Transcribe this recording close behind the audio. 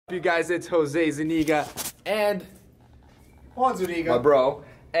You guys, it's Jose Zuniga and Juan Zuniga, my bro,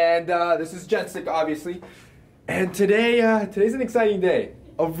 and this is Jetstick, obviously. And today's an exciting day.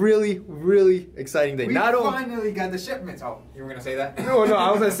 A really exciting day. We finally got the shipments. Oh, you were gonna say that? No, I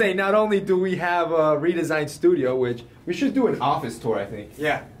was gonna say not only do we have a redesigned studio, which we should do an office tour, I think.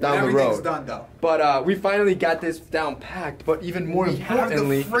 Yeah, down the road. Everything's done though. But we finally got this down packed. But even more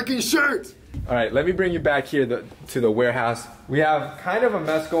importantly, have the freaking shirt. All right, let me bring you back here to the warehouse. We have kind of a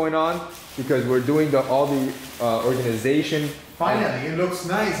mess going on because we're doing all the organization. Finally, it looks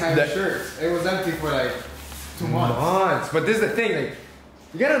nice having shirts. It was empty for like 2 months. But this is the thing, like,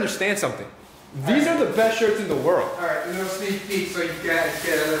 you gotta understand something. These are the best shirts in the world. All right, a little sneak peek so you guys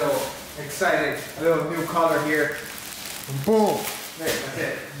get a little excited. A little new color here. Boom. There, that's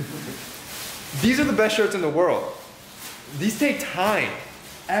it. These are the best shirts in the world. These take time,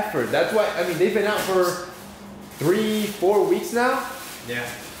 effort. That's why, I mean, they've been out for 3-4 weeks now. Yeah.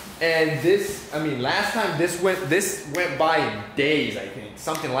 And this, I mean, last time this went by in days, I think,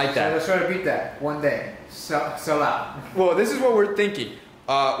 something like that. So let's try to beat that one day. Sell out. Well, this is what we're thinking.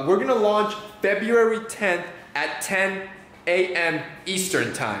 We're gonna launch February 10th at 10 a.m.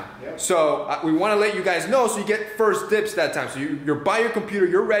 Eastern time. Yep. So we want to let you guys know so you get first dibs that time. So you're by your computer,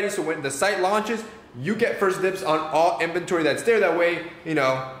 you're ready. So when the site launches, you get first dibs on all inventory that's there. That way, you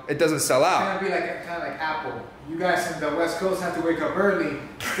know, it doesn't sell out. It's gonna be kind of like Apple. You guys in the West Coast have to wake up early,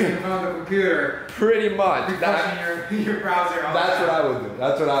 sit in front of the computer. Pretty much. Refreshing your browser. That's what I would do.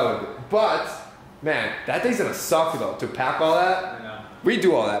 That's what I would do. But man, that thing's gonna suck though to pack all that. I know. We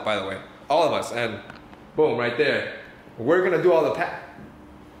do all that, by the way, all of us, and boom, right there. We're gonna do all the pack.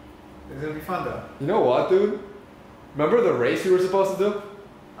 It's gonna be fun though. You know what, dude? Remember the race we were supposed to do?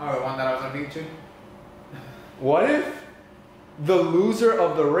 Oh, the one that I was gonna beat you? What if the loser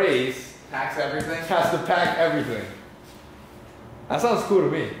of the race packs everything? Has to pack everything. That sounds cool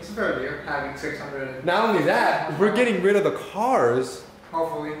to me. It's a fair deal, having 600. Not only that, we're getting rid of the cars.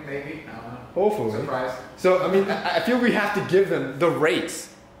 Hopefully, maybe. I don't know. Hopefully. Surprise. So, I mean, I feel we have to give them the rates.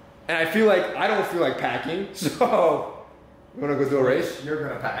 And I feel like I don't feel like packing. So, you wanna go do a race? You're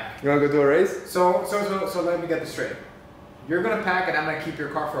gonna pack. You wanna go do a race? So let me get this straight. You're gonna pack and I'm gonna keep your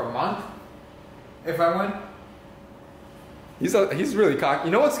car for a month? If I win? He's really cocky.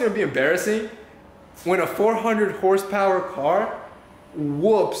 You know what's gonna be embarrassing? When a 400 horsepower car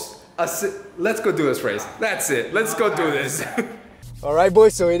whoops let's go do this race. That's it. Let's go do this. All right,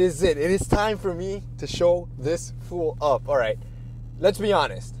 boys, so it is it. It is time for me to show this fool up. All right, let's be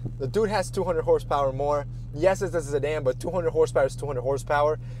honest. The dude has 200 horsepower more. Yes, it's a sedan, but 200 horsepower is 200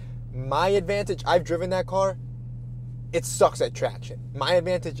 horsepower. My advantage, I've driven that car, it sucks at traction. My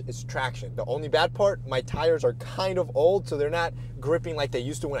advantage is traction. The only bad part, my tires are kind of old, so they're not gripping like they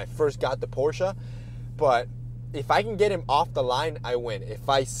used to when I first got the Porsche. But if I can get him off the line, I win.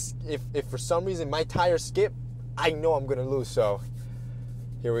 If for some reason my tires skip, I know I'm gonna lose, so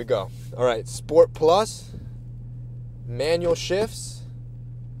here we go. All right, Sport Plus, manual shifts.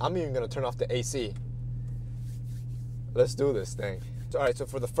 I'm even gonna turn off the AC. Let's do this thing. All right, so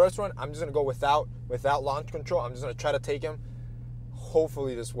for the first one, I'm just gonna go without launch control. I'm just gonna try to take him.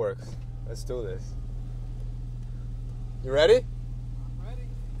 Hopefully this works. Let's do this. You ready? I'm ready.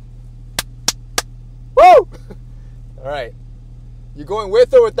 Woo! All right. You going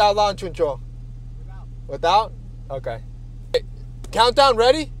with or without launch control? Without. Without? Okay. Countdown,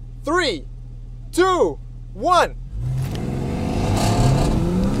 ready? 3, 2, 1.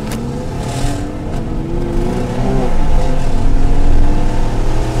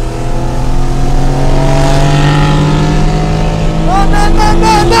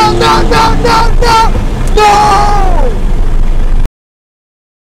 No!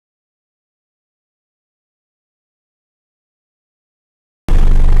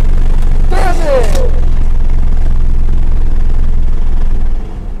 Damn it!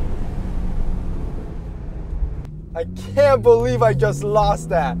 I can't believe I just lost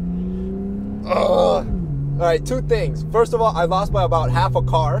that. Ugh. All right, 2 things. First of all, I lost by about half a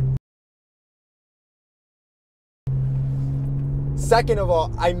car. Second of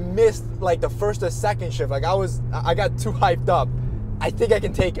all, I missed like the first or second shift. Like I got too hyped up. I think I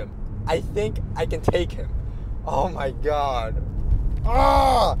can take him. Oh my God.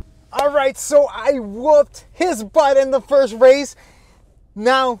 Ah! All right, so I whooped his butt in the first race.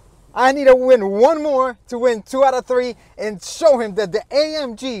 Now I need to win one more to win 2 out of 3 and show him that the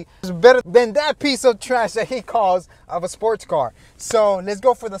AMG is better than that piece of trash that he calls of a sports car. So let's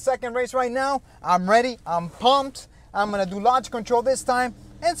go for the second race right now. I'm ready. I'm pumped. I'm gonna do launch control this time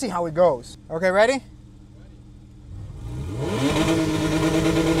and see how it goes. Okay, ready?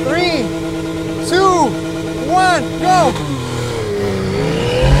 3, 2, 1, go!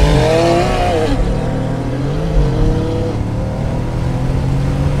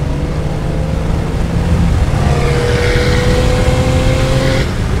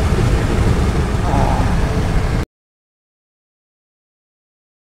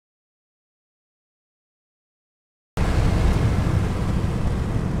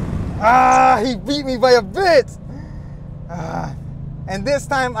 Ah, he beat me by a bit. And this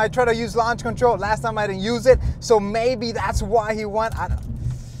time I try to use launch control. Last time I didn't use it, so maybe that's why he won. I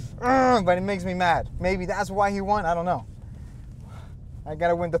don't, but it makes me mad. Maybe that's why he won. I don't know. I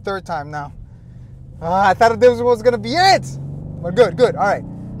gotta win the third time now. I thought this was gonna be it. But good, good. All right.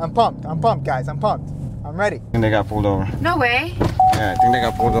 I'm pumped, guys. I'm pumped. I'm ready. I think they got pulled over. No way. Yeah, I think they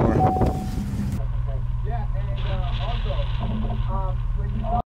got pulled over. Yeah, and also,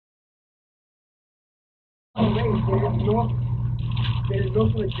 when you did it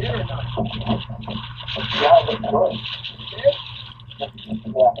look legit or not? Yeah, it looks good. It did?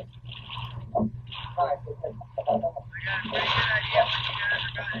 Yeah. Alright. I got a pretty good idea what you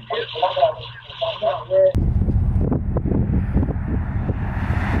guys are gonna do.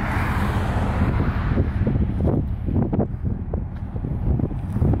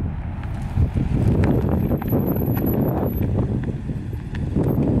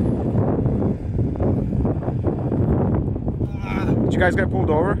 Did you guys get pulled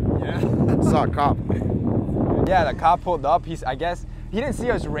over? Yeah. Saw a cop. Yeah, the cop pulled up. I guess he didn't see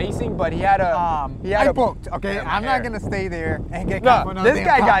us racing, but he had a. I booked. Okay, I'm not gonna stay there and get No, caught for another this damn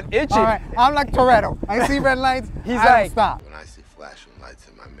guy cop. got itchy. All right, I'm like Toretto. I see red lights. He's I like, don't stop. When I see flashing lights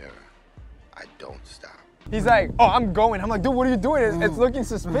in my mirror, I don't stop. He's like, oh, I'm going. I'm like, dude, what are you doing? It's looking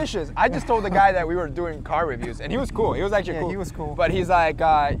suspicious. I just told the guy that we were doing car reviews, and he was cool. He was actually cool. He was cool. But he's like,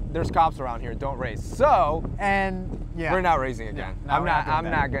 there's cops around here. Don't race. So, And yeah, we're not racing again. No, I'm we're not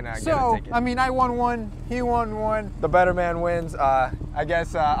doing that. gonna get a So ticket. I mean, I won one. He won one. The better man wins. I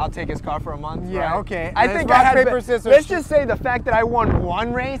guess I'll take his car for a month. Yeah, right? okay. I Let's think rock, I had. paper, scissors, Let's shoot. just say the fact that I won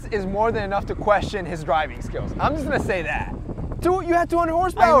one race is more than enough to question his driving skills. I'm just gonna say that. You had 200 I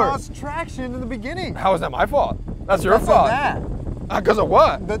horsepower. lost traction in the beginning. How is that my fault? That's your Because of fault. that. Because of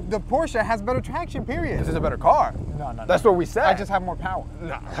what? The Porsche has better traction, period. This is a better car. No, no. That's what we said. I just have more power.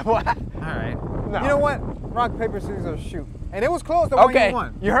 No. What? All right. No. You know what? Rock, paper, scissors, shoot. And it was close the one Okay, you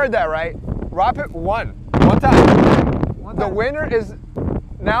won. you heard that right? Rock paper one time. One The time. winner is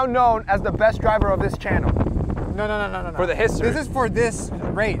now known as the best driver of this channel. No. For the history. This is for this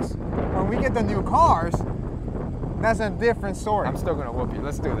race. When we get the new cars, that's a different story. I'm still gonna whoop you.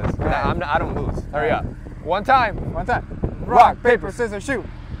 Let's do this. Right. I don't lose. Hurry up. One time. One time. Rock, paper, scissors, shoot.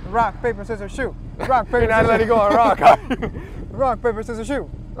 Rock, paper, scissors, shoot. Rock, paper, You're not scissors. letting go on rock. Are you? Rock, paper, scissors, shoot.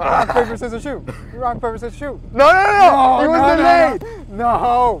 Rock, paper, scissors, shoot. Rock, paper, scissors, shoot. No. He was delayed.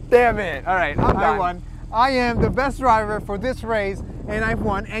 No. Damn it. All right. I'm I done. won. I am the best driver for this race, and I've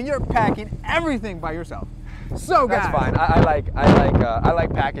won. And you're packing everything by yourself. So guys, That's fine. I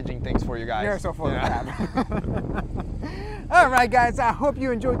like packaging things for you guys. you're so full of Yeah. crap. All right, guys. I hope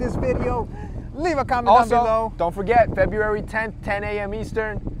you enjoyed this video. Leave a comment Also, down below. don't forget, February 10th, 10 a.m.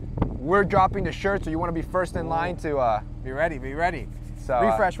 Eastern, we're dropping the shirt, so you want to be first in line to Be ready. Be ready. So,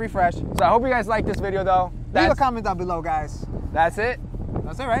 refresh. So I hope you guys like this video, though. Leave a comment down below, guys. That's it.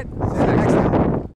 That's it, right? See you next